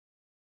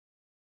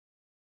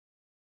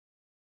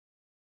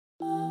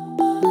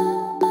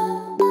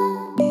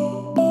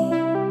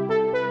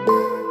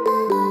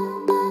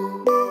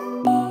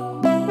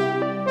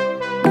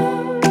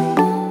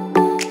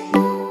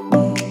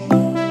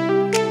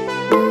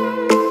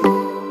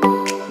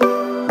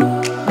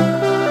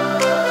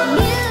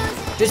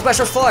Dispatch,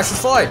 shots fired,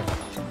 shots fired!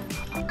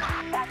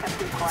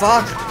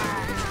 Fuck!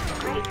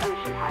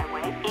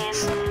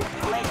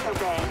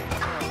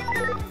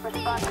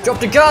 Drop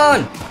the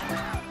gun!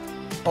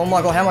 Oh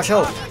my god, how much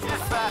health?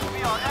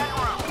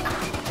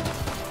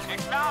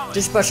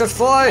 Dispatch, shots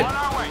fired!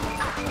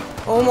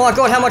 Oh my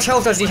god, how much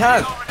health does he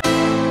have?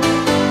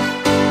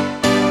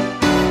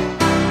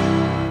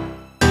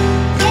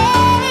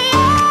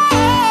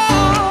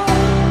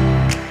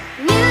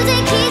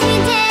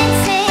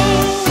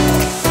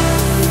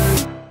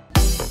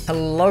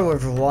 Hello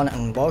everyone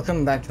and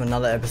welcome back to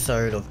another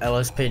episode of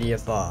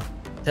LSPDFR.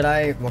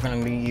 Today we're going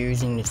to be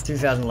using this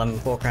 2011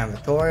 Ford Crown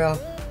Victoria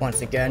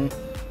once again.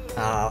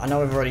 I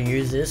know I've already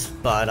used this,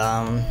 but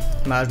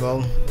might as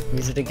well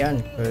use it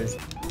again because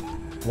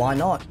why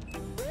not?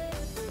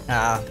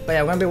 But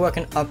yeah, we're going to be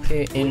working up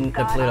here in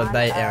the Paleto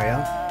Bay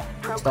area.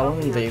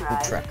 Stolen vehicle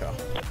tracker.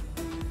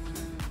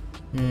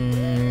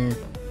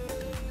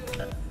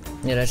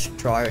 Yeah, let's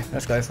try.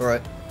 Let's go for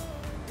it.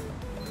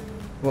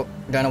 Well,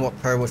 don't know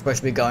what code we're supposed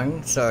to be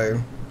going, so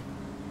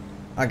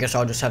I guess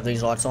I'll just have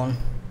these lights on.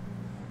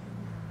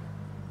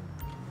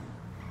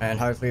 And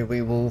hopefully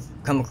we will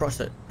come across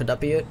it. Could that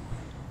be it?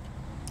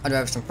 I do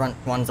have some front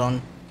ones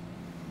on.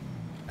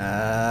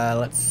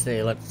 Let's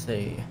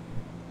see.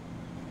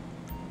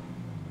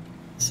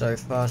 So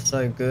far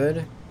so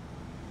good.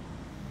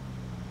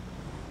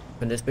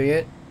 Could this be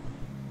it?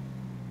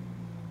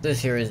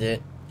 This here is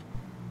it.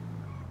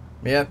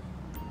 Yep.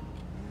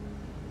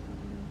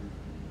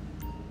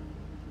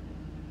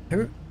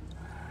 Who?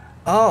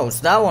 Oh, it's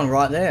that one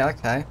right there,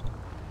 okay.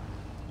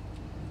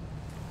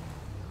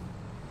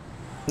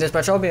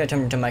 Dispatch, I'll be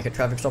attempting to make a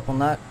traffic stop on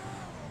that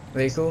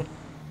vehicle.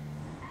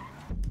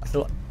 I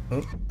feel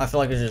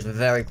like it's just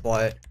very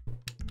quiet.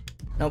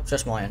 Nope,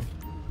 just my end.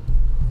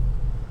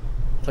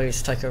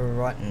 Please take a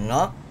right.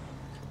 No.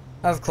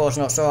 Of course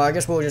not, so I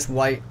guess we'll just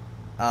wait.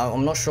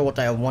 I'm not sure what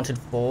they are wanted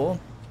for,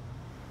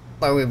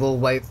 but we will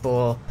wait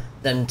for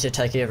them to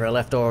take either a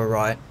left or a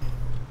right.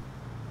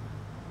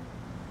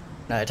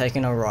 No,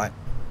 taking a right.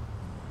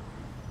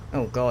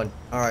 Oh god.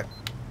 Alright.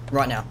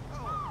 Right now.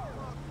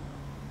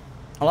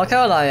 I like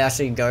how they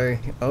actually go.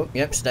 Oh,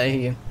 yep, stay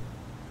here.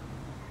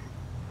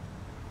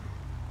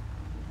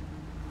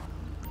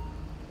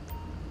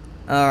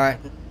 Alright.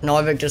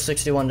 Now Victor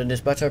 61 to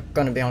dispatcher.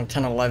 Gonna be on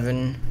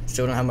 1011.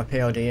 Still don't have my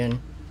PLD in.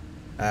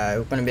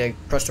 We're gonna be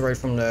across the road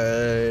from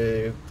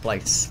the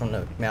place, from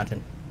the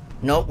mountain.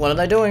 Nope, what are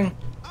they doing?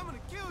 I'm gonna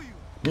kill you.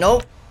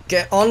 Nope,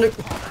 get on the.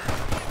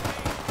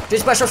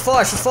 Dispatcher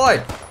fire, she's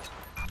fired!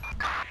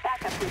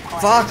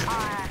 Fuck!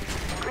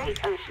 Great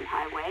Ocean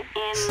Highway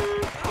in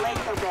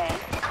Paleto Bay.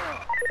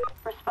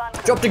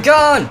 Drop the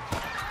gun!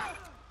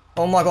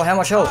 Oh my god, how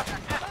much health?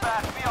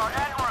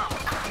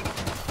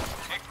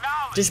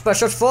 Dispatch,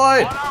 shots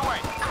fired!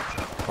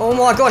 Oh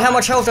my god, how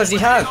much health does he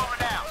have?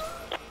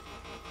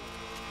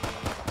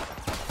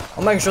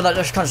 I'm making sure that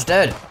this cunt's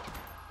dead.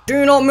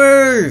 Do not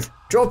move!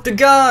 Drop the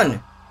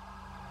gun!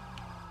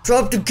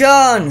 Drop the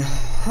gun!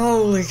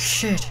 Holy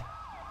shit.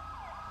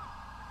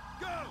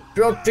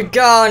 Drop the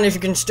gun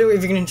if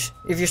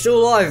you're still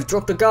alive,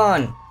 drop the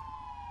gun.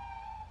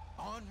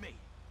 On me.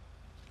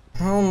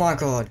 Oh my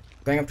god.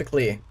 Going up to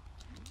clear.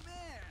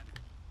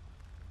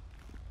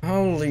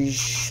 Holy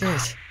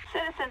shit.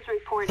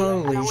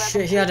 Holy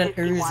shit, he had an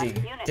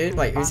Uzi. Dude,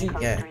 wait, Uzi?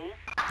 Yeah.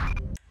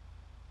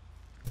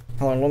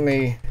 Hold on, let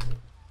me.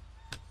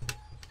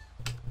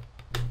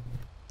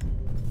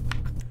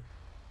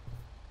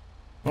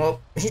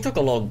 Well, he took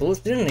a lot of bullets,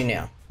 didn't he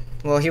now?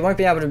 Well, he won't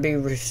be able to be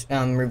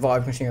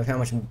revived considering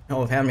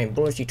of how many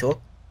bullets he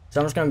took. So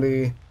I'm just going to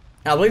be.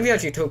 I believe he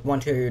actually took one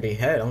to the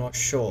head. I'm not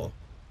sure.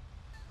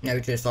 Maybe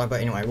to the side,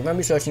 but anyway, we're going to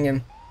be searching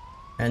him,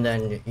 and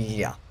then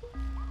yeah.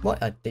 What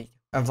a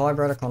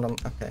vibrator condom.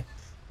 Okay,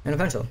 and a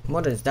pencil.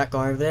 What is that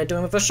guy over there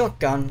doing with a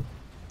shotgun?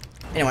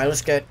 Anyway,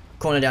 let's get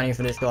corner down here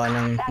for this guy,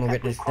 and then we'll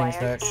get this thing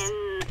searched.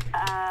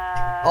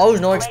 I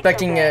was not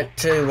expecting it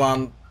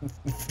to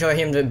for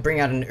him to bring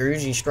out an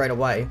Uzi straight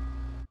away.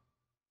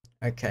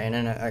 Okay, and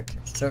then, okay,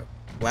 so,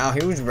 wow,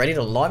 he was ready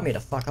to light me the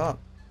fuck up.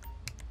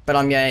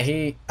 But, yeah,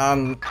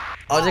 I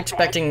was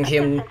expecting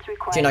him to,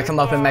 you know, come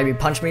up and maybe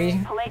punch me,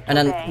 and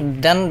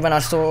then when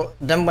so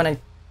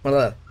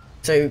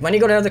when he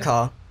got out of the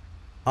car,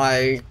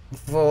 I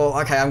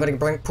thought, okay, I'm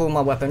gonna pull my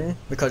weapon,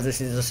 because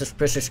this is a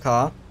suspicious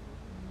car.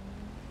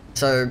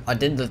 So, I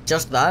did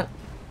just that,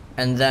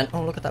 and then,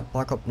 oh, look at that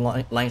bike up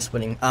lane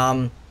splitting,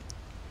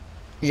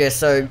 yeah,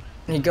 so,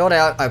 he got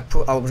out, I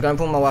was going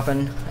to pull my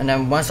weapon, and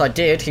then once I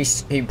did,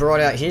 he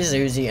brought out his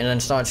Uzi and then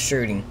started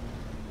shooting.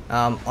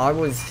 I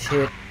was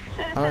hit,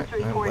 I don't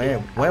know,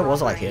 where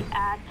was I hit?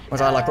 Was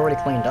I like already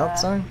cleaned up,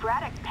 so?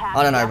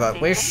 I don't know, but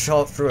we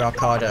shot through our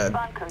car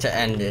to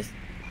end this.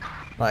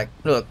 Like,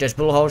 look, there's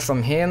bullet holes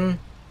from him.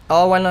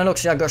 Oh, and no, look,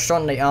 see, I got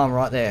shot in the arm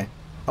right there.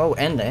 Oh,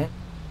 and there.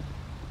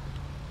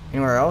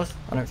 Anywhere else?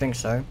 I don't think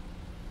so.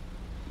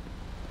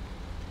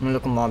 Let me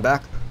look on my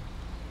back.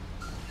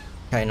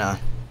 Okay, nah.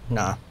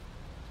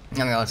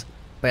 I mean,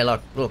 wait,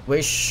 look,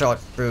 we shot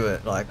through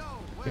it, like,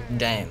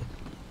 damn.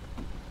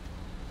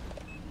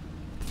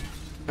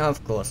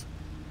 Of course.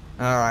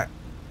 Alright.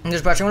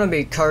 Dispatch, I'm gonna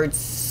be code,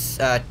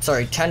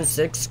 sorry,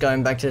 10-6,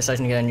 going back to the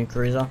station to get a new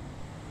cruiser.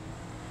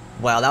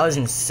 Wow, that was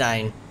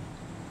insane.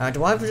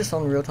 Do I have this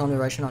on real-time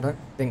duration? I don't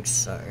think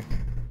so.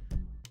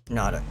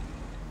 No, I don't.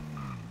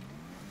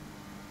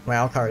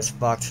 Wow, our car is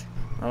fucked.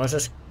 Well, let's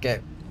just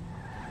get...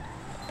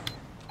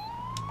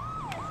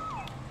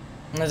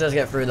 Let's just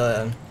get through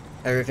the...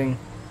 everything.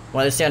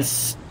 Well, it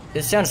sounds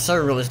so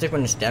realistic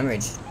when it's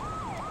damaged.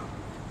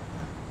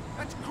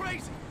 That's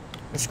crazy.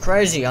 It's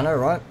crazy, I know,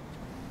 right?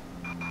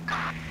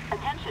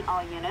 Attention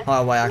all units.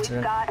 Highway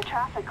accident. We've got a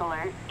traffic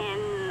alert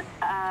in,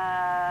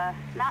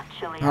 not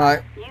Chile.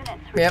 Alright. Units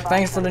Yep,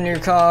 thanks for the new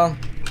car.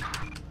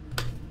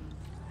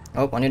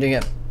 Oh, I need to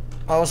get...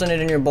 I also need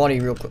a new body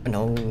real quick.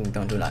 No,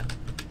 don't do that.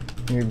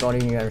 New body,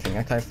 new everything.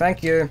 Okay,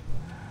 thank you.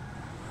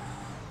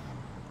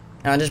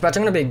 Dispatch,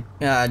 I'm gonna be,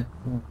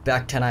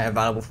 back 10-8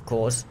 available, of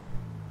course.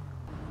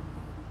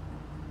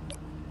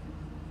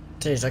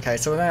 Jeez, okay,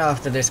 so we're going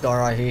after this guy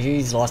right here.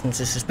 His license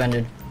is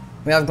suspended.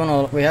 We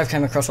have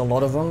came across a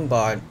lot of them,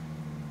 but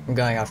I'm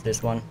going after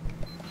this one.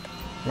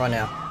 Right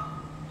now.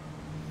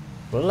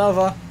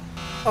 Lover.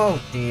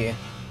 Oh dear.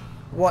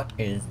 What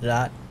is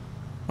that?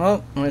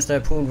 Well, unless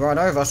they're pulled right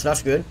over, so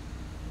that's good.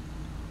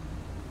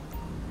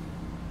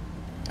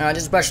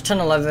 Dispatch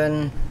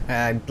 10-11.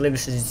 I believe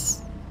this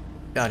is...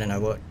 I don't know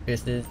what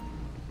this is.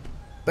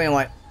 But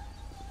anyway,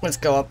 let's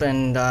go up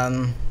and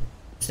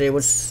see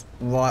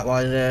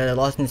why the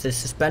license is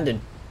suspended.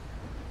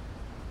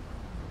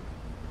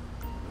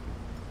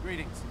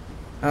 Greetings.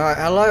 Alright,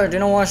 hello, do you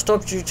know why I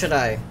stopped you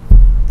today?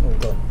 Oh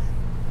god.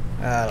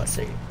 Let's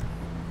see.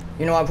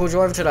 You know why I pulled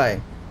you over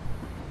today?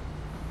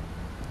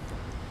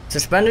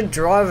 Suspended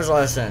driver's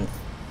license.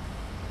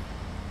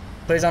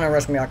 Please don't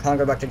arrest me, I can't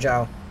go back to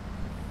jail.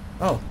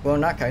 Oh, well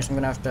in that case I'm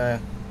gonna have to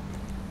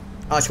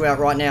ask you out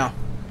right now.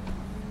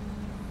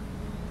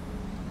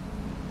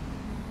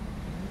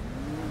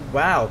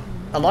 Wow.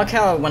 I like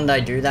how when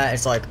they do that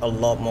it's like a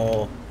lot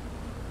more.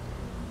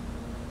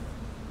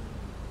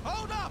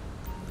 Hold up.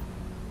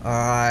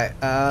 Alright,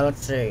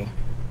 let's see.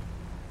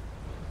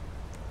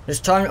 This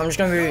time I'm just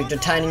gonna be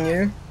detaining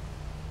you.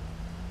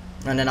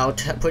 And then I'll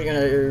put you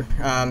in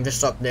a,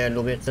 just up there a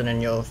little bit so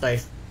then you're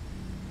safe.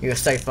 You're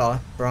safer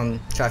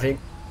from traffic.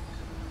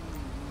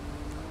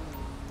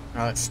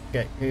 Alright, let's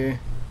get you.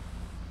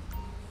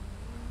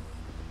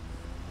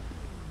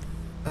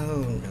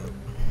 Oh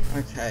no.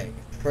 Okay,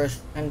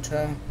 press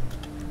enter.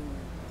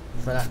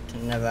 For that to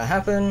never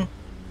happen.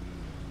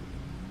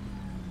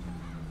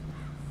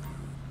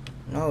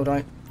 No,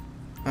 don't.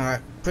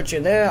 Alright, put you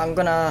there. I'm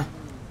gonna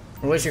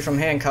release you from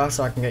handcuffs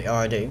so I can get your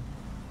ID.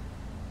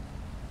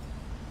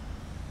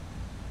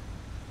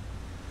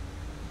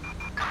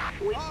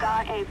 We've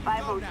got a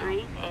 503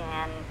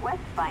 in West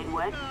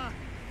Vinewood.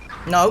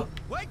 No.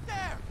 Wait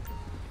there.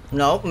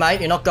 No, mate,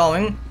 you're not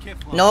going.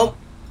 Nope.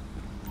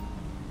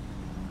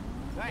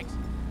 Thanks.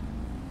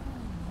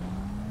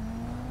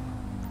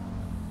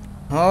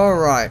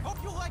 Alright.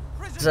 Hope you like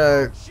prison.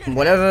 So,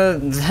 whatever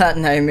that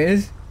name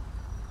is.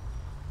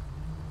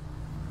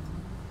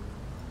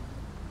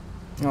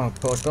 Oh, of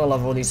course, gotta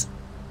love all these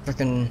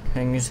freaking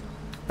things.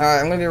 Alright,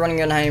 I'm gonna be running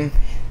your name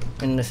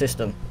in the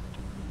system.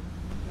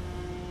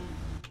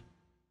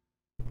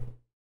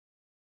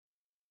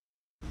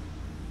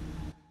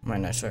 Wait,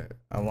 no, so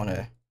I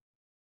wanna...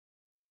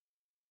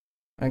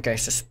 Okay,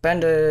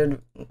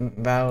 suspended,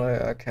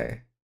 valid,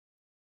 okay.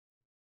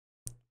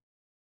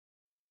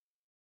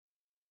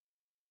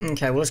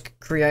 Okay, well let's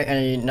create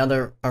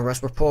another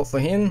arrest report for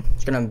him.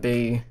 It's gonna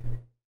be...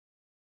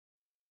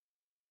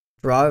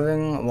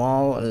 Driving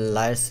while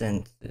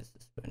license is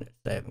suspended,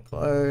 save and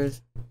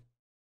close.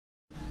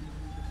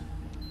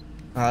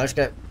 Alright, let's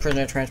get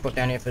prisoner transport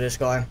down here for this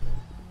guy.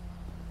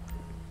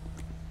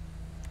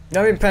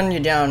 Don't be penning you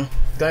down.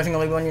 Got anything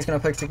illegal on you? It's gonna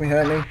particularly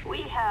hurt me.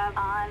 We have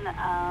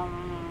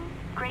on,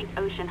 Great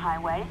Ocean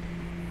Highway.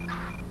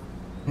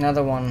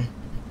 Another one.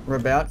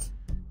 Whereabouts?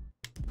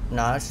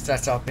 No,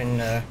 that's up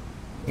in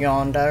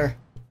yonder.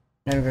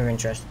 Never of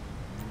interest.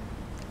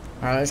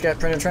 Alright, let's get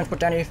prisoner transport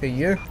down here for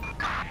you.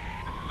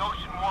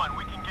 Ocean 1,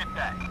 we can get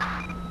that.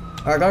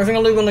 Alright, got anything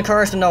illegal in the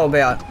cars to know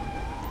about?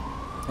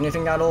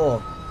 Anything at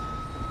all?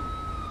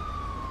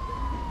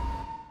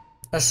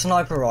 A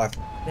sniper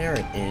rifle. There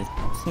it is.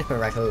 Sniper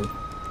rifle.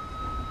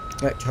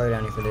 Get tow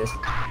down here for this.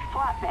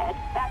 Flatbed,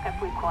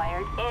 backup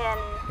required in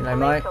G'day,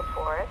 mate. Mesa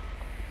Forest.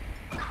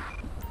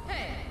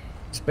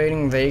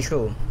 Speeding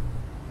vehicle.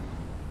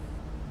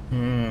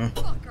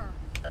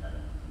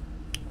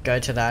 Go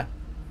to that.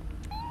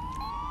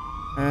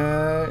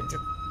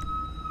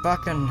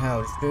 Fucking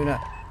hell, just do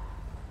that.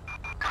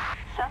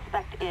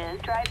 Suspect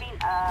is driving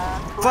a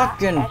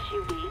Fucking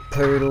SUV.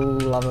 poodle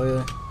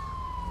lover.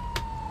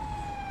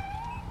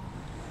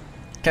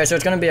 Okay, so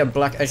it's gonna be a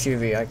black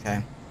SUV,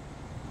 okay.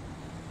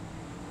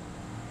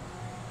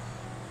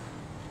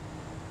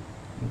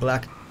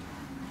 Black.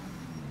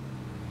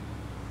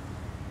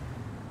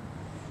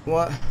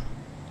 What?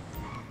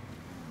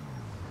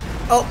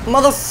 Oh,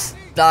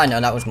 Ah,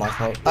 no, that was my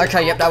fault.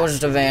 Okay, yep, that was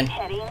the van.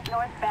 Heading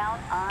northbound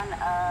on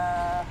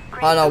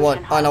I know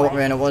what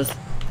van it was.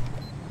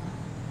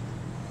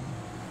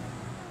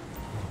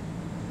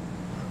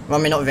 Well,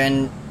 I mean, not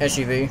van,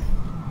 SUV.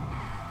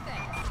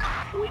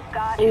 We've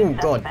got Oh, two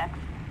God. suspects.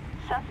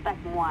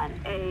 Suspect 1,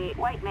 a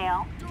white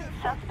male.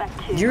 Suspect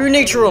 2. You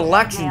need to a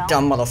relax, black you male.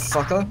 dumb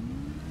motherfucker.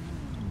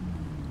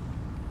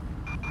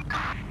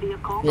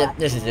 Vehicle Yep, left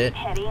this is it.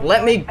 heading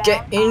Let me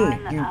get northbound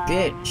in, on, you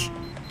bitch.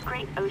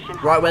 Great Ocean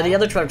Right where the Highway.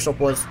 other truck stop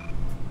was.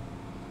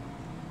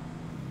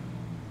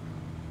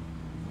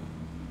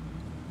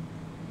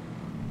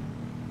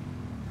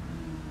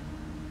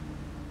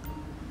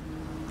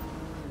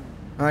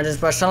 Alright, just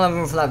press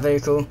 11 for that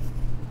vehicle.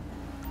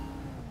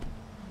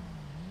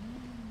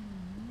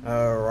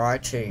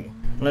 Alrighty.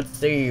 Let's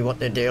see what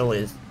the deal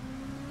is.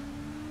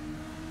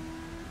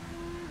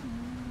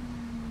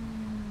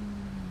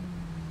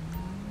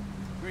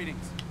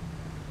 Greetings.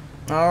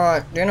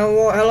 Alright, do you know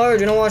what? Hello, do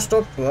you know why I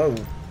stopped? Whoa.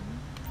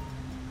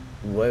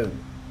 Whoa.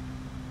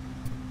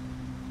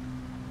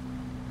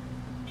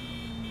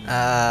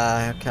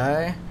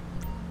 Okay.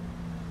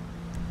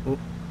 Oop.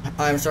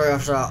 I'm sorry,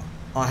 officer.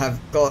 I have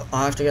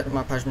to get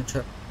my patient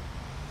to.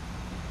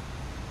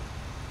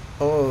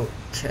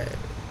 Okay.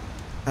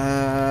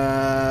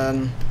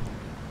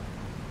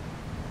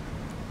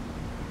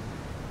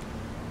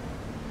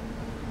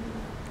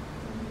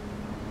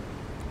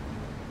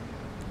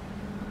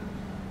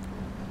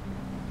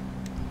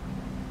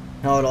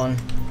 Hold on.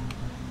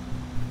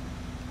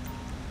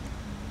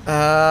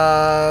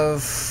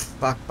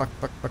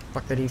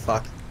 Fuckity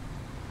fuck.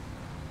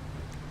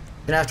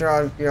 Gonna have to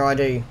have your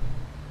ID.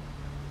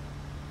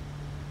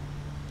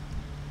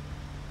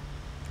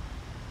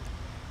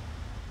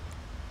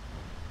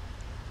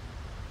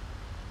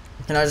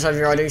 Can I just have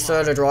your ID,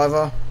 sir, the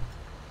driver?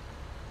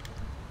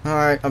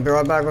 Alright, I'll be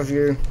right back with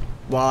you.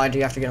 Why do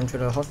you have to get him to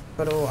the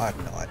hospital? I have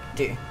no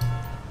idea.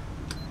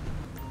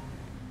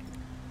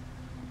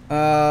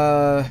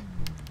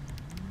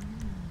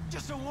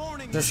 Just a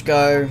warning. Just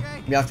go.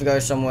 Okay? You have to go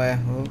somewhere.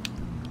 Oh.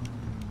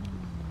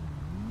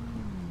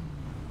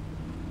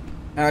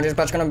 Alright,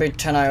 dispatch gonna be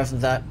 10 out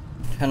of that.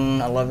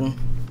 10, 11.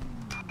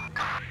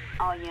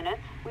 All units,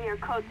 we are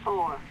code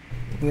 4.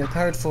 We are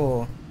code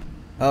 4.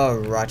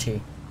 Alrighty.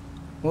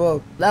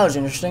 Well, that was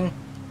interesting.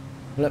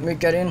 Let me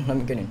get in.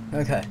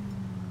 Okay.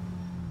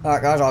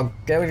 Alright guys, I'll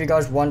get with you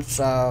guys once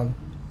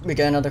we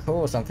get another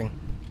call or something.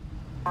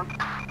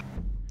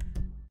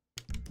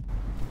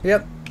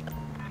 Yep.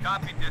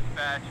 Copy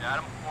dispatch.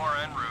 Adam 4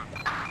 en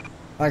route.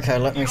 Okay,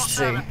 let me Eagle see.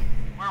 7,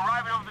 we're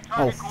arriving over the Oh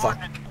target fuck.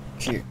 coordinates.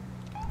 Cute.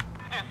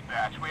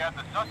 Dispatch, we have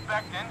the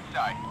suspect in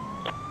sight.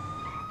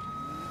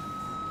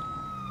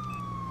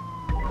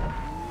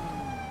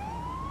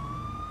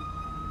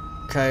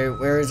 Okay,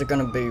 where is it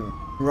gonna be?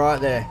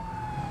 Right there.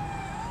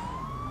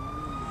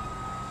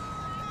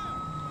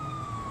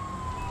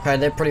 Okay,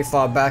 they're pretty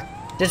far back.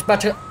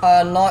 Dispatch,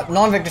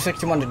 9 Victor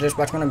 61 to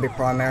dispatch, gonna be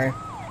primary.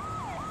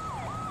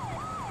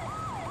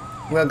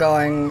 We're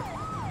going,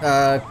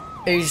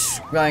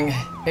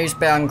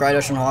 eastbound Great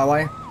Ocean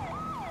Highway.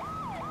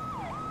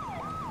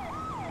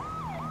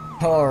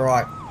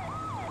 Alright.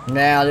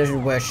 Now this is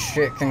where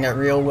shit can get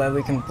real, where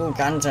we can pull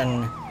guns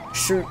and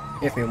shoot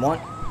if we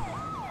want.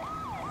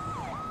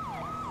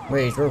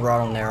 Wait, we're right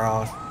on their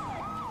ass.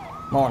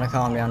 Might want to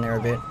calm down there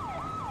a bit.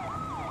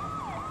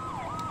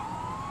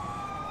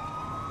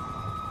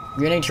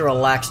 You need to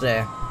relax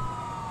there.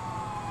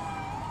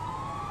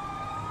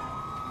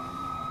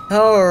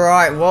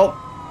 Alright, well.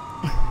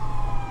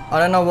 I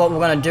don't know what we're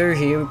gonna do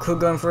here. We could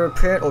go in for a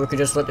pit, or we could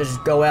just let this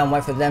go out and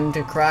wait for them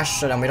to crash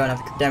so then we don't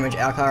have to damage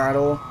our car at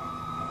all.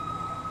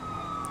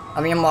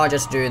 I think I might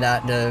just do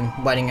that, the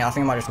waiting out. I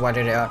think I might just wait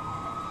it out.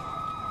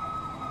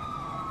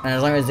 And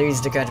as long as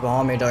these dickheads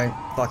behind me don't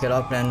fuck it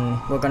up,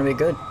 then we're gonna be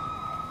good.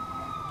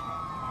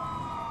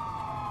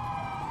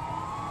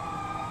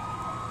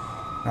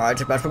 Alright,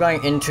 so we're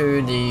going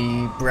into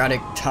the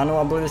Braddock Tunnel,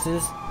 I believe this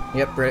is.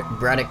 Yep,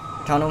 Braddock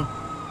Tunnel.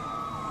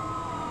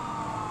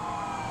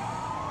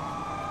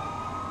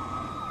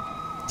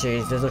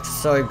 Jeez, this looks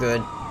so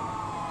good.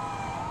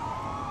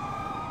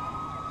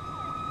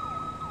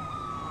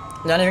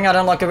 The only thing I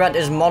don't like about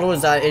this model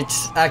is that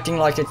it's acting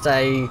like it's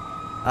a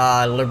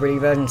Liberty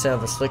version instead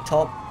of a slick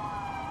top.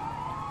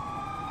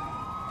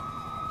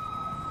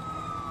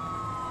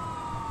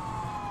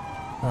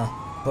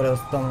 What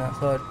else is coming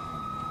outside?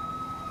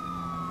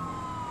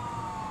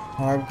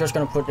 I'm just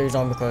gonna put these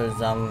on because,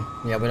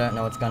 yeah, we don't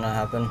know what's gonna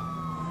happen.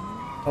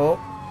 Oh.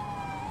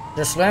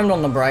 Just slammed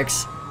on the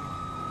brakes.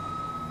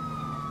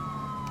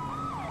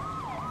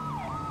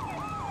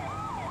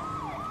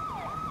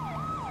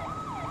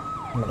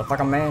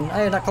 Motherfucker, man.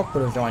 Hey, that cop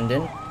could have joined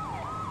in.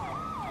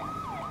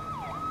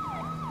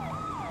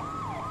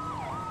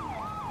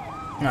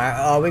 Alright,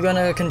 are we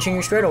gonna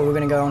continue straight or are we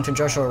gonna go on to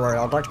Joshua Road?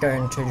 I'd like to go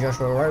into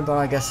Joshua Road, but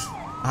I guess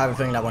I have a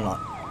feeling that we're not.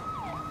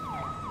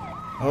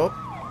 Oh.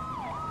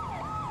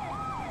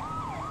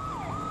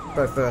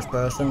 Go first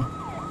person.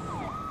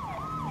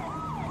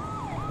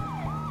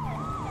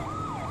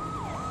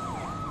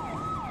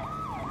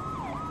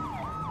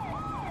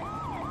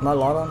 My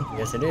light on?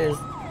 Yes it is.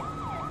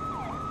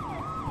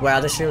 Wow,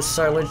 this feels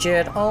so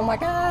legit. Oh my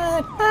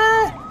god.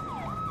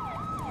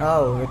 Ah.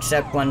 Oh,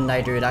 except when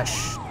they do that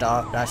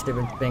that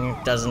stupid thing,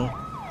 it doesn't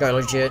go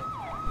legit.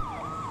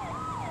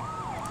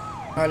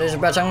 Alright, there's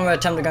about time I'm gonna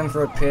attempt to go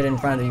for a pit in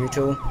front of the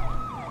Unitrol.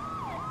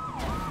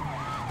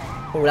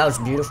 Oh, that was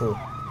beautiful.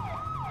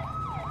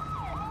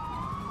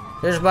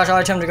 There's about time I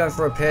attempt to go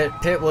for a pit.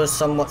 Pit was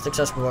somewhat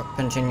successful at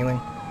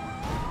continuing.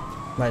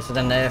 Right, so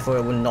then therefore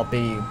it would not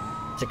be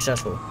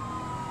successful.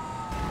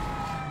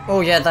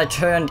 Oh yeah, they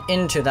turned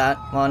into that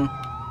one.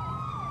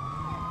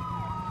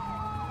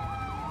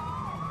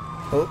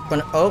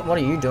 Oh, what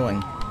are you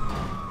doing?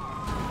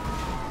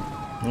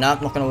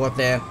 Nope, not gonna work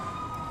there.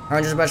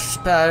 I'm just about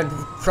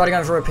to try to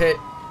go for a pit.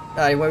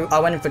 I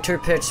went in for 2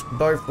 pits,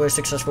 both were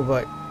successful,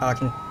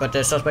 but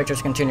the suspect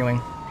is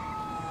continuing.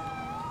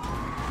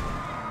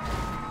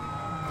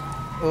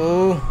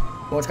 Ooh,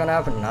 what's gonna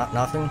happen?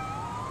 Nothing.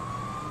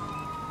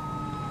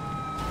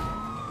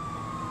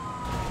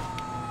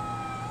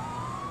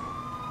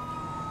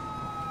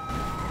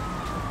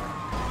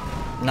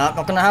 Nope,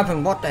 not gonna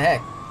happen. What the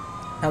heck?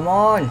 Come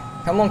on,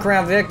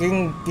 Crown Vic.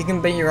 You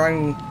can beat your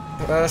own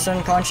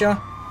person, can't you?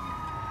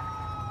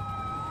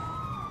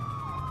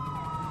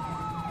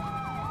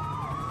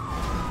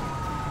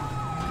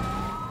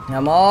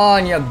 Come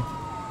on, you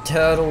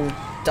turtle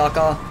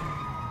ducker.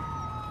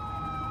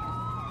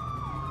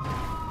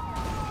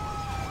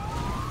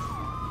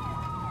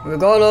 We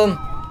got him.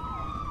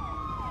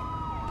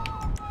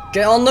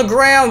 Get on the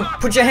ground.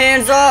 Put your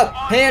hands up.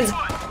 Hands.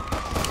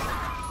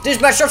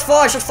 Dispatch, shots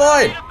fired. Shots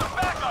fired.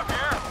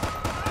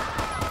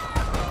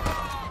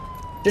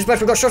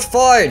 Dispatch, we got shots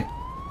fired.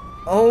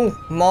 Oh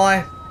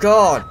my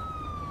god.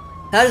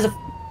 That is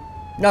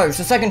no, it's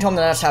the second time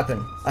that's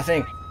happened, I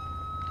think.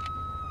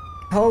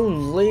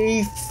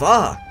 Holy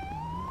fuck.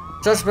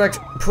 Suspect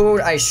pulled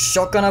a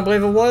shotgun, I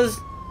believe it was.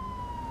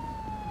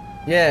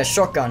 Yeah,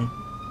 shotgun.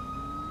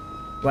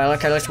 Well,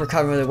 okay, let's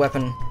recover the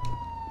weapon.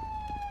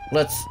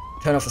 Let's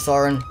turn off the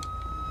siren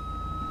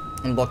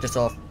and block this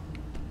off.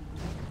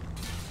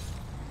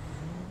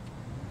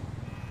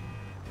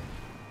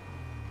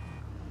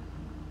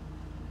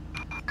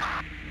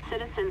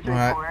 Citizens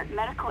report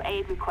medical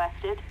aid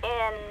requested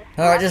in.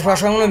 Alright, this is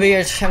what I'm gonna be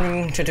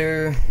attempting to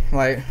do.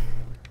 Wait.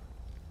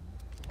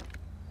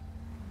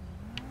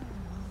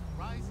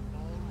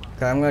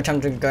 Okay, I'm gonna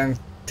attempt to go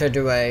to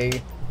do a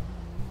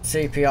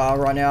CPR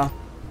right now.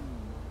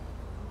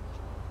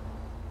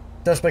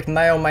 Suspect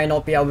may or may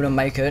not be able to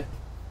make it.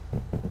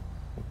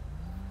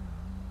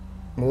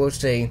 We'll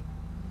see.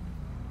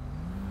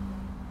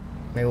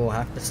 We will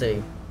have to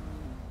see.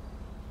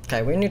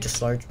 Okay, we need to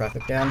slow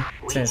traffic down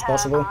as soon as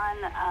possible. On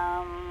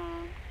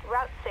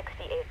Route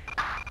 68.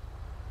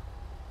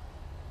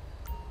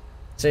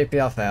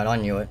 CPR failed, I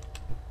knew it.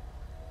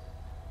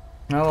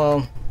 Oh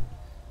well.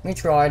 We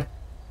tried.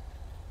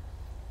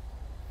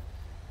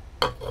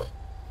 Dispatch,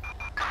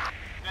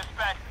 this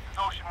is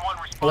Ocean 1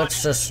 responding.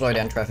 Let's just slow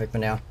down traffic for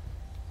now.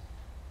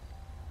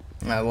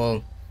 Alright,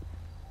 well.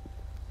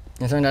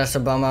 I think that's a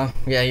bummer.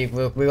 Yeah,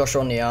 we got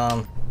shot in the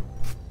arm.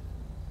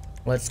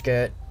 Let's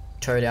get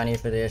towed down here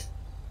for this.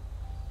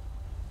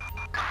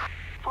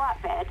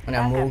 Flatbed. And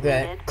then we'll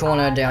get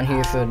corner down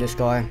here for this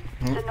guy.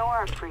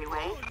 Sonora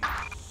Freeway.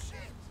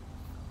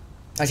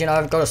 Actually, no,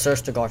 I've got to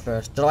search the guy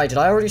first. Did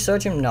I already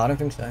search him? No, I don't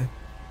think so.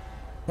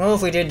 Well,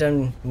 if we did,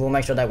 then we'll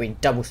make sure that we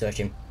double search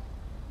him.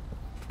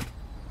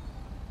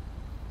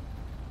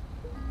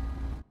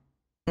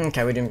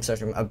 Okay, we didn't search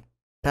him. A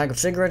bag of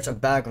cigarettes, a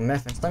bag of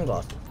meth, and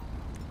sunglasses.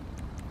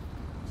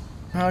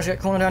 I'll just get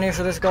corner down here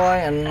for this guy,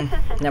 and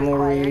then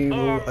we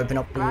will open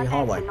up the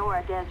highway.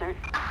 Sonora Desert.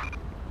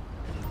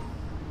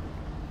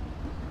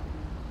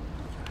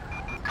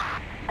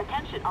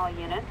 Attention all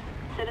units.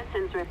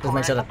 Citizens report. Just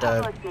make sure that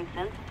the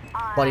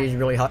body is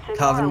really hot,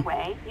 carving.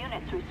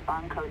 Units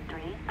respond code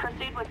 3.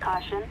 Proceed with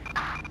caution.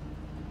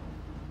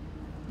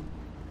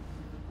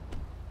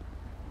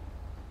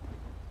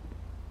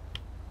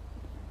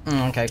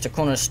 Okay, so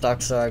corner's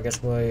stuck, so I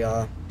guess we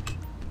are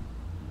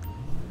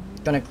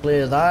gonna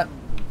clear that.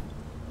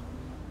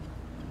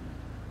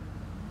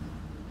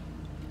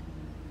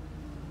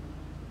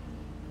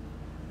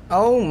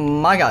 Oh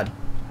my god.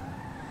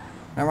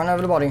 I ran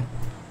over the body.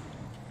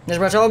 This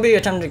is I'll be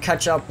attempting to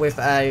catch up with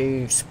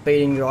a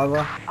speeding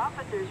driver.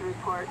 Officers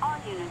report. All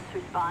units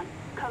respond.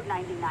 Code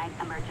 99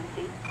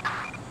 emergency.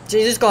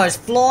 Gee, this guy's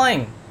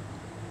flying.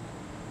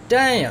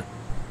 Damn.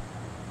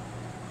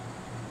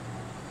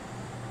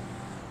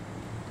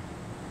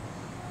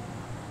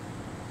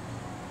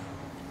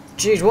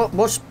 Jeez,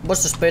 what's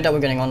the speed that we're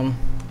getting on him?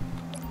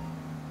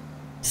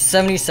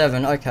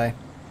 77. Okay.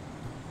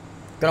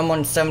 Got him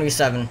on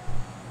 77.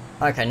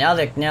 Okay, now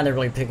they're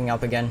really picking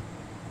up again.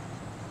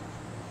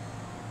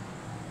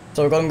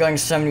 So we've got him going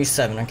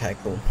 77. Okay,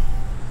 cool.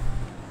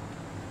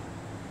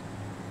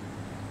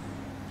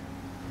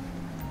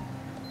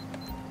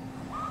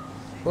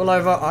 Pull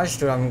over. I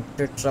still haven't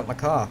fixed up my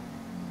car.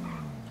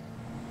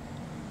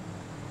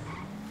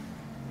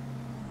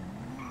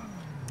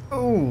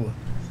 Ooh.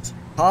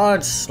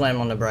 Hard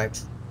slam on the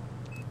brakes.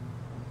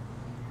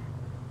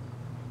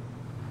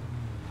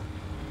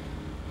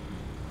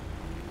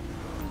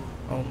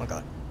 Oh my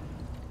god.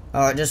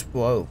 Alright, just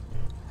whoa.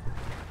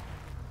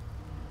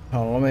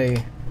 Oh, let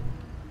me.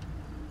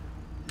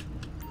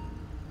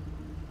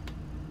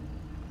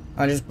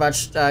 I just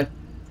batched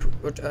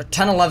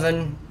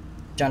 10-11.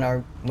 Don't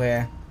know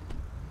where.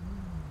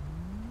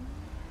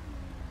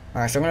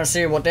 Alright, so I'm gonna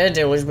see what their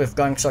deal is with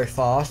going so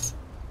fast.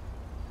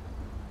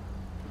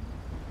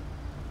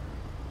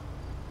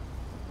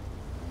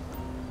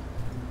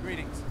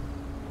 Greetings.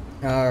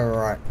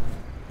 Alright.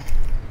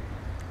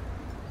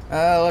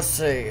 Let's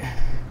see.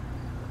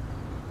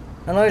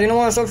 Hello, do you know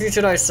what I talk to you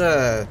today,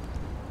 sir?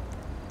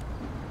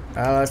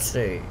 Let's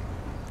see.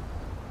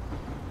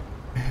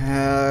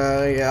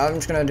 Yeah, I'm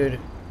just gonna do it.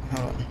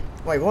 Hold on.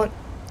 Wait, what?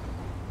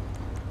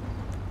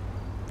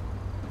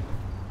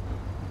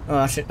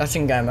 Oh, that's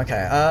in game,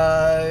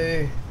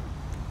 okay.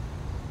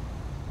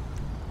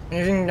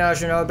 Anything that I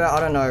should know about? I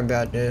don't know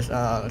about this.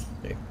 Let's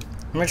see.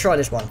 I'm gonna try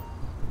this one.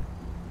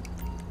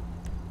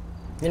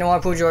 You know why I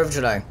pulled you over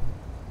today?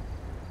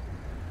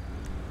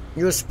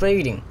 You were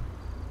speeding.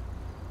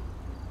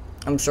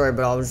 I'm sorry,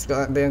 but I was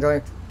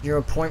going. Your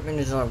appointment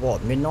is like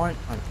what, midnight?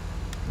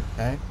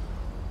 Okay.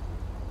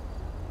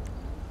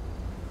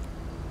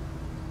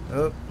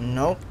 Oh,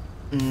 nope.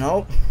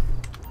 Nope.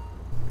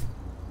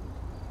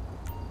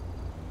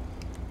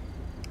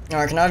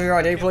 Alright, can I have your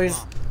ID, please?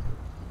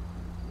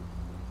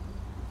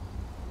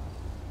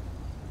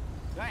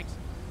 Thanks.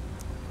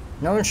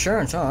 No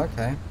insurance, oh,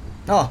 okay.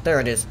 Oh, there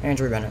it is.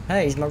 Andrew Bennett.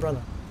 Hey, he's my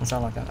brother. Don't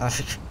sound like that.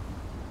 Alright,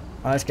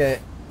 let's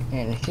get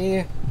in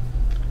here.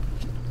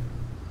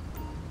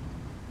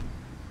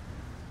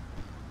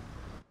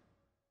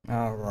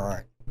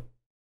 Alright.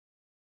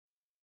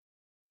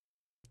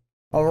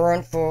 I'll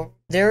run for...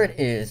 There it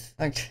is.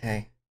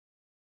 Okay.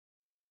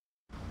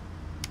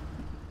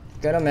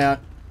 Get him out.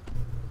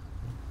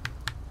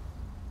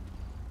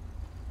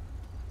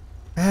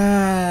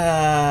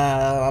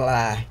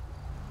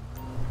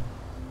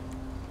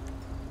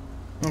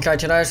 Okay,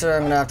 today, so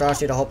I'm gonna have to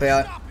ask you to hop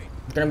out.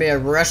 You're gonna be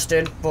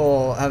arrested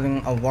for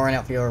having a warrant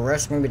out for your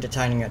arrest. I'm gonna be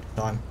detaining you at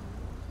the time.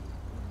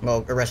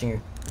 Well, arresting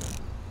you.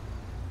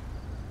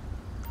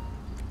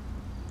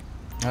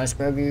 Let's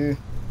grab you.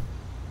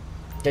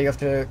 Get you off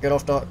to get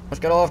off the. Let's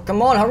get off.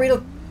 Come on, hurry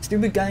up,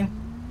 stupid game.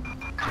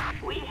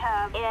 We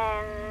have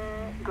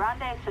in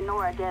Grande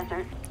Sonora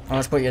Desert. Oh,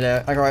 let's put you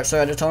there. Alright,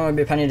 so at the time I'll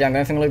be penny down.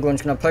 Anything illegal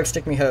one's gonna poke,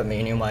 stick me, hurt me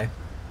anyway.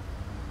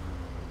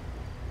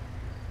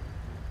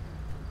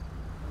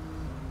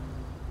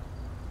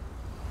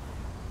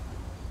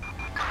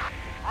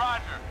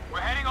 Roger. We're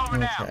heading over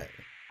now. Okay.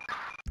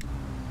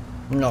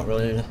 Not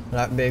really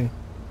that big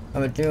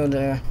of a deal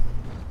there.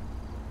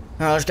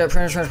 Alright, let's get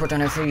Prince Transport down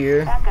here for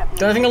you. Is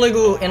there anything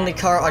illegal in the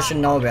car I should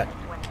know about?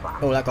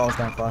 Oh, that guy was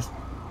going fast.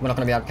 We're not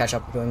gonna be able to catch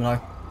up with him though.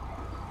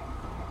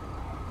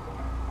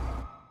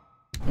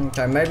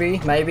 Okay, maybe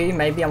I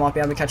might be able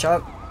to catch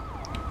up.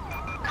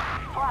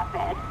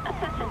 Flatbed.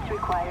 Assistance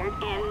required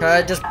in...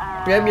 Okay, just...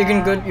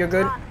 Yep, you're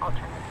good.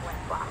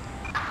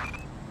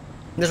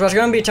 This was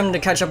gonna be attempting to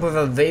catch up with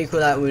a vehicle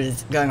that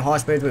was going high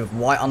speed with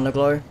white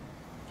underglow.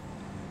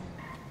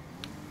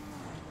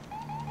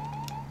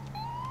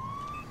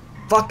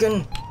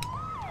 Fucking...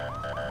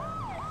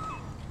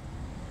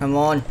 Come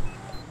on.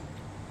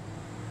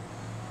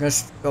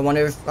 Just, I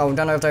wonder if... I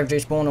don't know if they've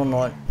despawned or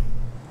not.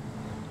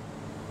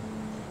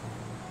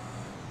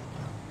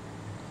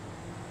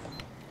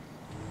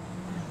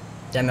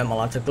 Damn it, my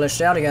lights are glitched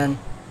out again.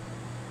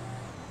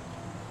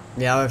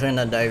 Yeah, I think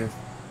that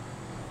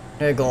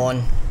they're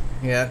gone.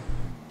 Yeah.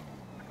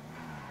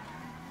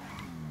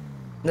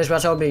 This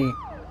batch I'll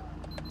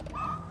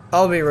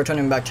be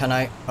returning back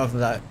tonight after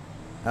that.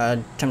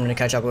 Attempting to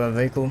catch up with a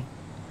vehicle.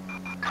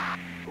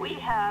 We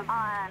have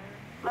on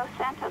Los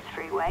Santos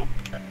Freeway.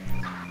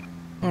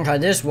 Okay,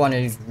 this one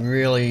is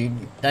really...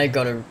 I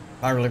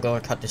really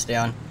gotta cut this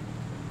down.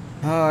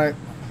 Alright.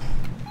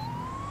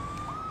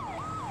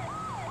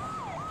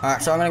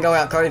 Alright, so I'm gonna go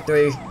out code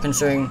 3,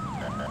 considering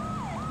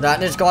that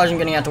this guy isn't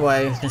getting out the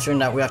way, considering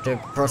that we have to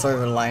cross over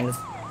the lanes.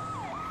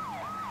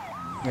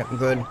 Yep,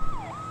 good.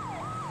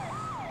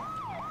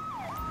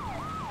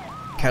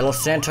 Okay, Los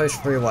Santos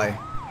Freeway.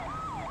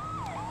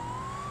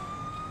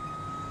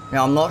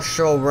 Now, I'm not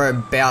sure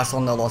whereabouts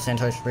on the Los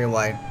Santos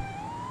Freeway.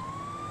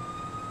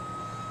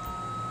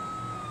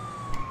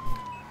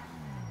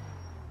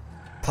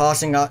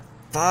 Passing up.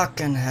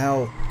 Fucking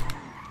hell.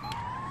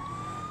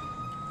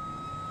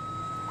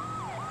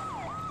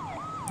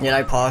 Yeah,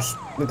 they passed.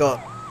 We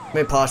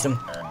passed them.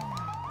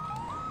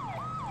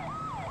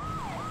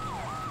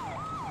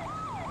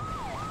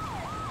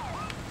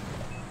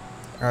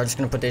 Alright, just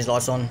gonna put these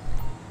lights on.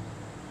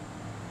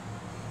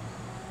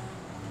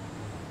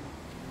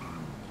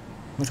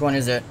 Which one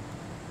is it?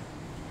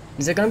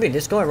 Is it gonna be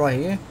this guy right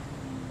here?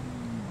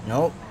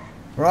 Nope.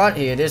 Right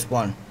here, this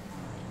one.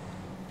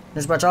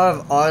 This batch, I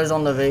have eyes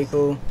on the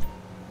vehicle.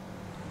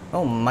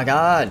 Oh my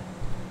god.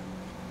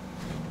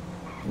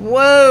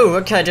 Whoa!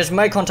 Okay, just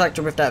make contact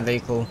with that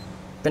vehicle.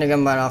 Gonna get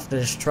right after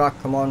this truck,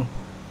 come on.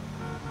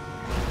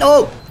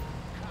 Oh!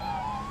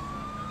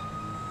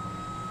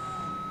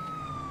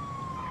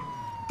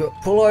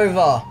 Pull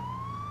over.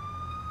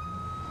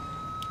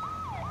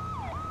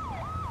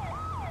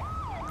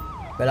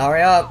 Better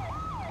hurry up.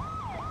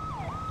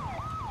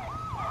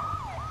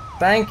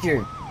 Thank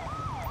you.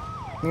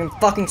 You can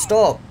fucking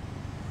stop.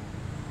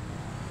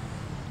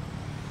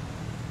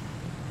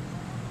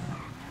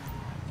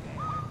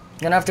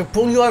 Gonna have to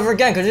pull you over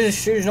again because this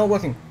shit is not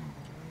working.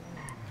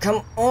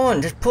 Come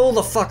on, just pull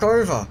the fuck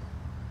over.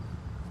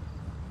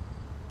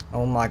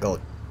 Oh my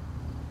god.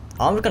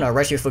 I'm gonna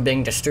arrest you for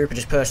being the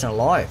stupidest person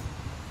alive.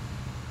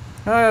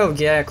 Oh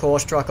yeah, of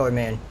course, Trucko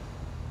man.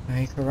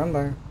 You can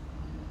remember.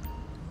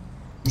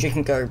 You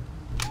can go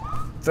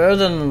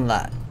further than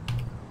that.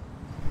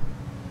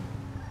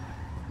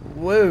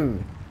 Whoa.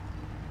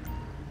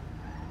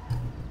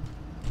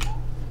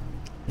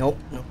 Nope,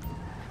 nope.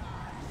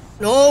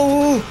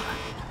 No!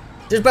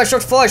 Dispatch,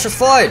 shots fired, shots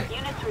fired!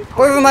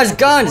 Both of them has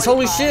guns,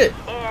 holy shit!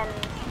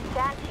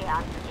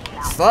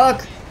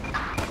 Fuck!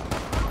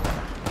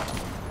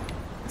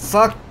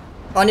 Fuck!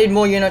 I need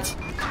more units.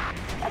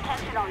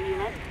 Attention all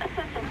units,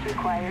 assistance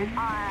required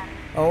on...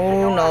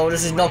 Oh no,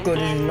 this is not good,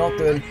 this is not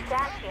good.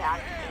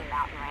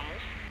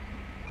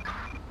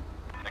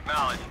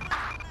 Acknowledge.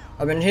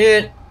 I've been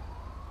hit.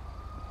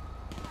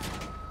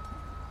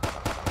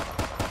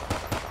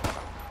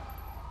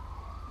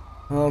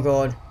 Oh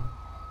god.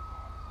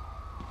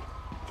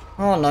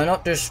 Oh no,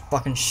 not this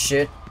fucking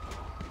shit.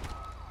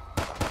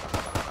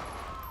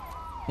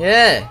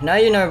 Yeah, now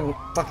you know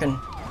fucking...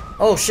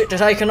 Oh shit, they're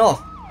taking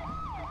off.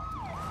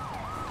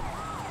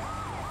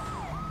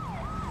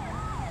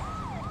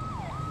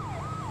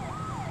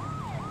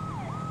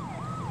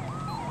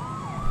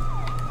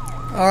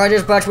 Alright,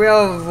 dispatch, we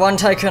have one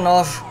taken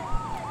off.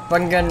 If I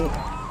can get...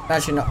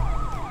 Actually, no.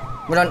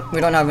 We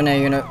don't have an air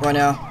unit right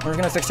now. I'm just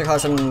gonna fix the car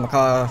so my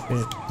car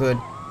is good.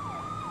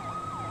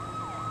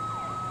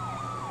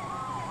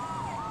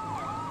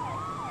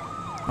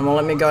 Come on,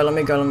 let me go, let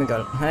me go, let me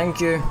go.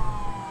 Thank you.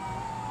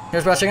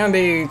 Dispatch, I'm gonna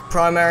be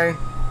primary.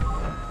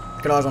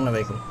 Get eyes on the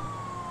vehicle.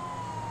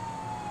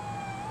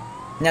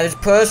 Now this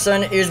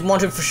person is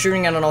wanted for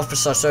shooting at an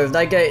officer, so if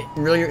they get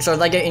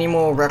any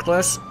more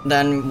reckless,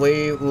 then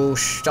we will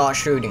start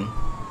shooting.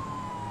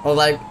 Or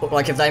like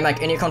if they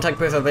make any contact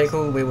with a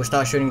vehicle, we will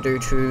start shooting due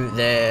to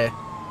their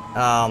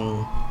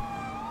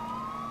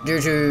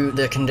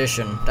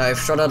condition. They've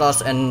shot at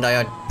us and they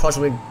are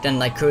possibly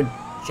they could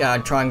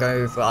try and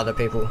go for other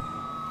people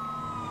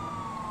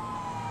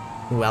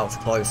who else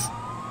close.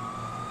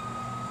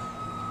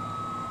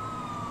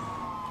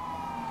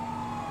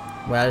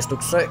 Well, this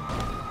looks sick.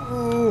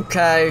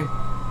 Okay.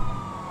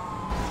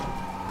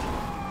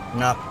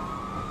 No.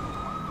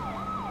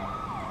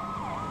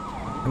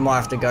 We might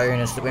have to go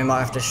in we might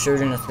have to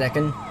shoot in a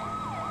second.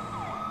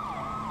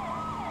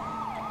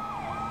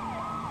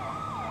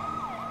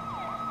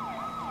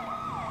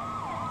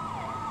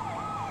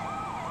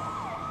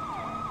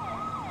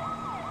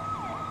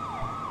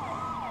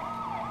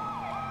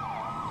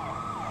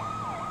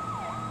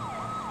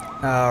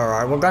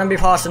 Alright, we're gonna be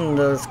passing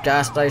the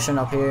gas station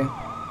up here.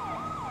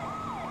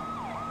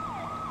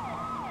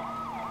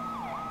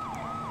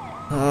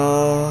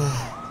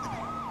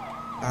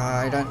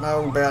 I don't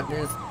know about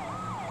this,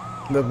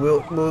 but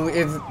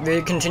if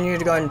we continue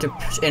to go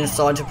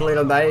inside to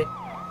Toledo Bay,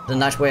 then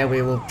that's where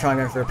we will try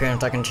and go for a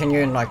appearance. I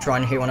continue and like try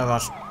and hit one of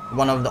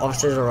the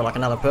officers or like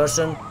another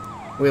person.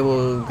 We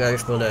will go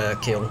for the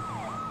kill.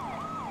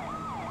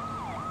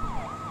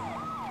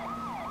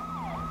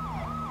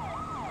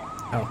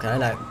 Okay,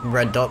 that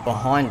red dot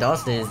behind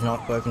us is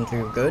not working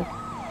too good.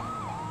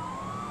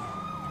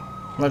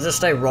 Let's just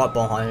stay right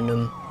behind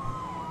him.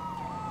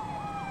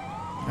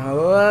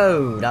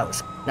 Whoa, that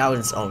was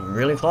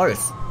really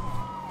close.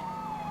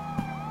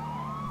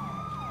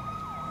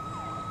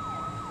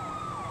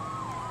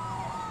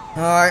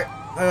 Alright,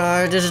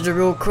 this is the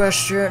real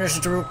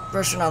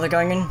question. Are they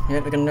going in? Yeah,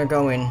 they're gonna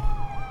go in.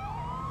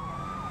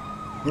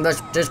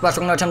 Dispatch,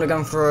 I'm gonna attempt to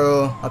go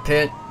for a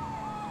pit.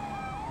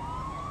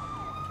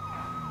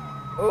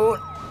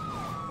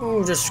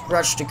 Oh, just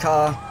scratched the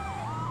car.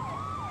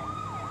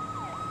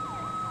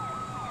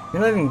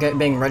 You're not even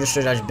being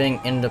registered as being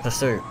in the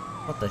pursuit.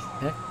 What the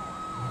heck?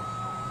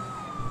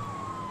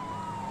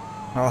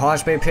 Our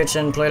high-speed pitch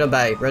in Toledo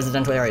Bay,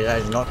 residential area. That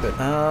is not good.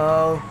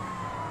 Oh,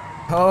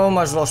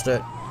 almost lost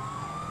it.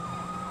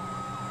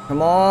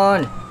 Come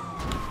on.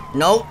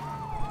 Nope.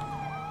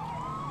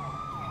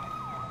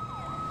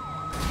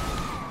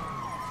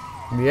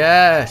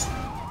 Yes.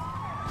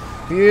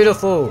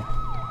 Beautiful.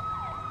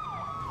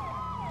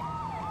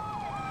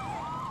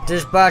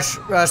 Dispatch,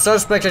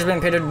 suspect has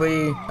been pitted.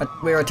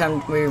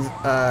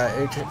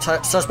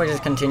 Suspect has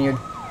continued.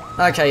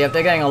 Okay, yep,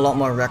 they're getting a lot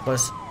more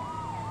reckless.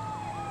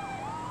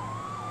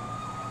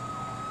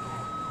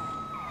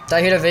 If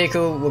they hit a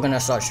vehicle, we're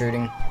gonna start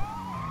shooting.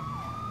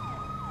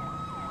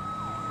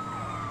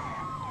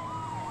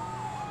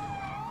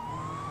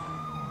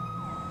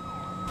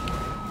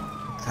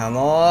 Come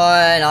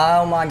on,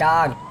 oh my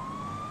god.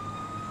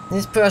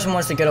 This person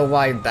wants to get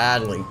away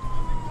badly.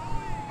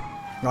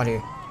 Right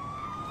here.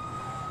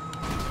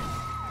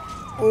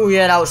 Oh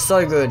yeah, that was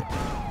so good.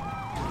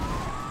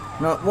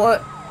 No,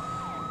 what?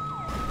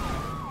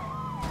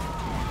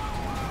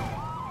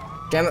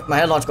 Damn it, my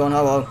headlight's gone,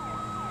 oh well.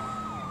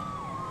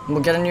 We'll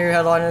get a new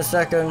headline in a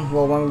second.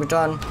 Well, when we're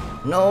done.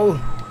 No!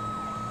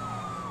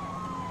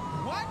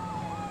 What?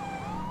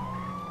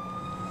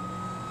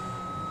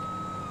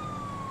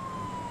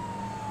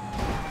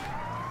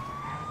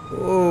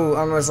 Ooh,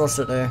 I almost lost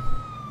it there.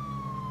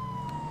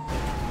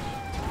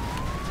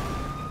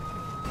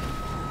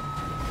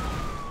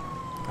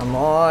 Come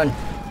on.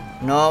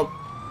 Nope.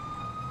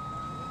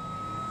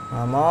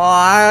 Come on.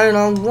 I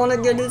don't want to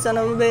get this son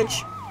of a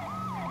bitch.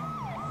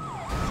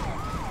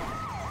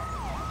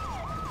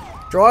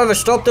 Driver,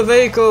 stop the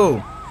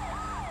vehicle!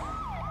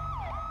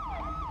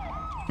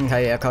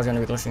 Okay, yeah, car's gonna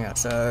be glitching out,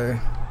 so...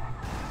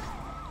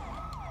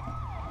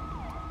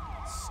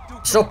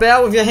 Stop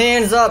out with your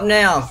hands up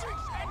now!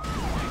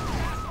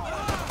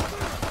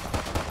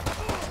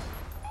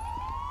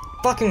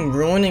 Fucking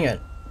ruining it.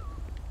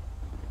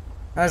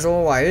 As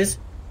always.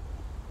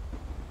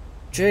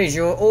 Jeez,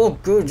 you're all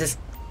good just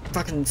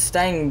fucking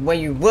staying where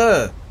you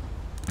were.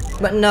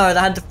 But no, they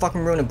had to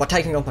fucking ruin it by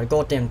taking off my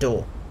goddamn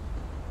door.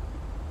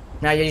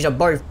 Now you are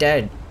both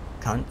dead,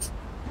 cunts.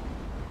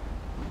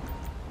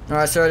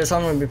 Alright, sir, this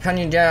time I'm gonna be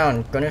penning you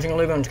down. Got anything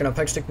illegal and it's gonna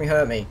poke, stick me,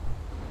 hurt me.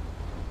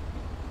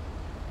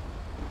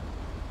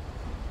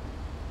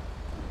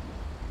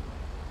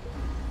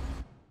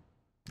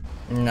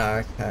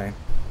 No, okay.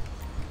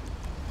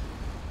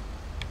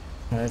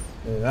 Let's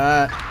do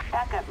that.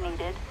 Backup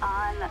needed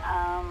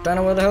on, Don't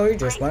know where the hell you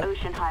just Great went.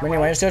 Ocean But Highway.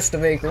 anyway, let's search the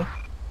vehicle.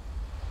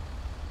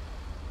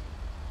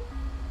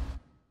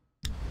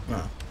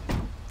 No.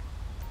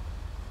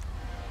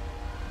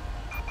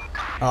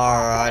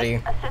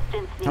 Alrighty.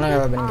 Assistance I don't know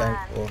what I've been needed going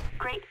on for.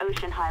 Great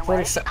Ocean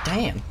Highway.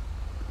 Damn.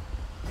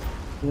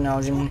 Didn't know I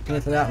was even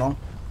here for that long.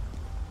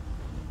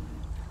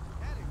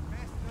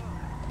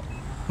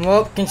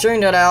 Well,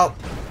 considering that out.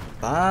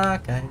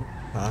 Okay.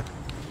 Fuck.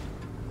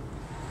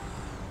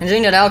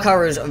 Considering that our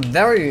car is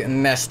very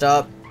messed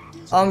up,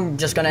 I'm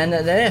just gonna end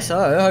it there. So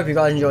I hope you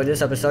guys enjoyed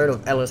this episode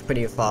of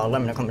LSPDFR.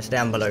 Let me know in the comments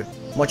down below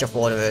what you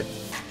thought of it.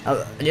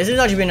 This has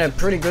actually been a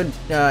pretty good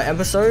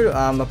episode,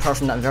 apart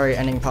from that very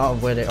ending part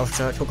of where the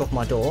officer took off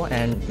my door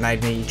and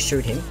made me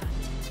shoot him.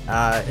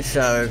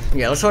 So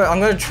yeah, let's hope I'm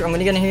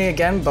gonna get in here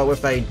again, but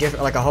with a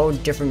different, like a whole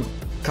different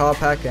car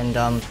pack, and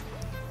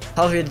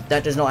hopefully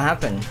that does not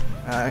happen.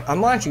 I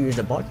might actually use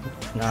the bot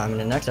in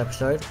the next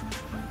episode.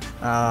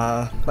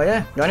 But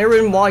yeah, the only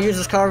reason why I use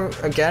this car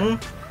again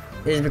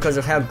is because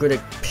of how good it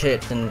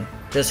pits and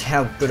just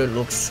how good it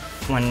looks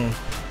when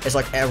it's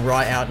like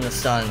right out in the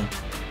sun.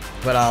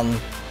 But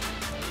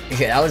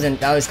yeah,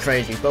 that was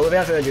crazy. But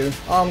without further ado,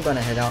 I'm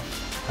gonna head out.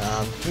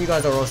 You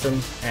guys are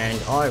awesome, and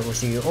I will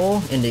see you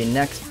all in the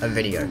next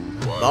video.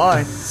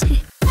 Bye.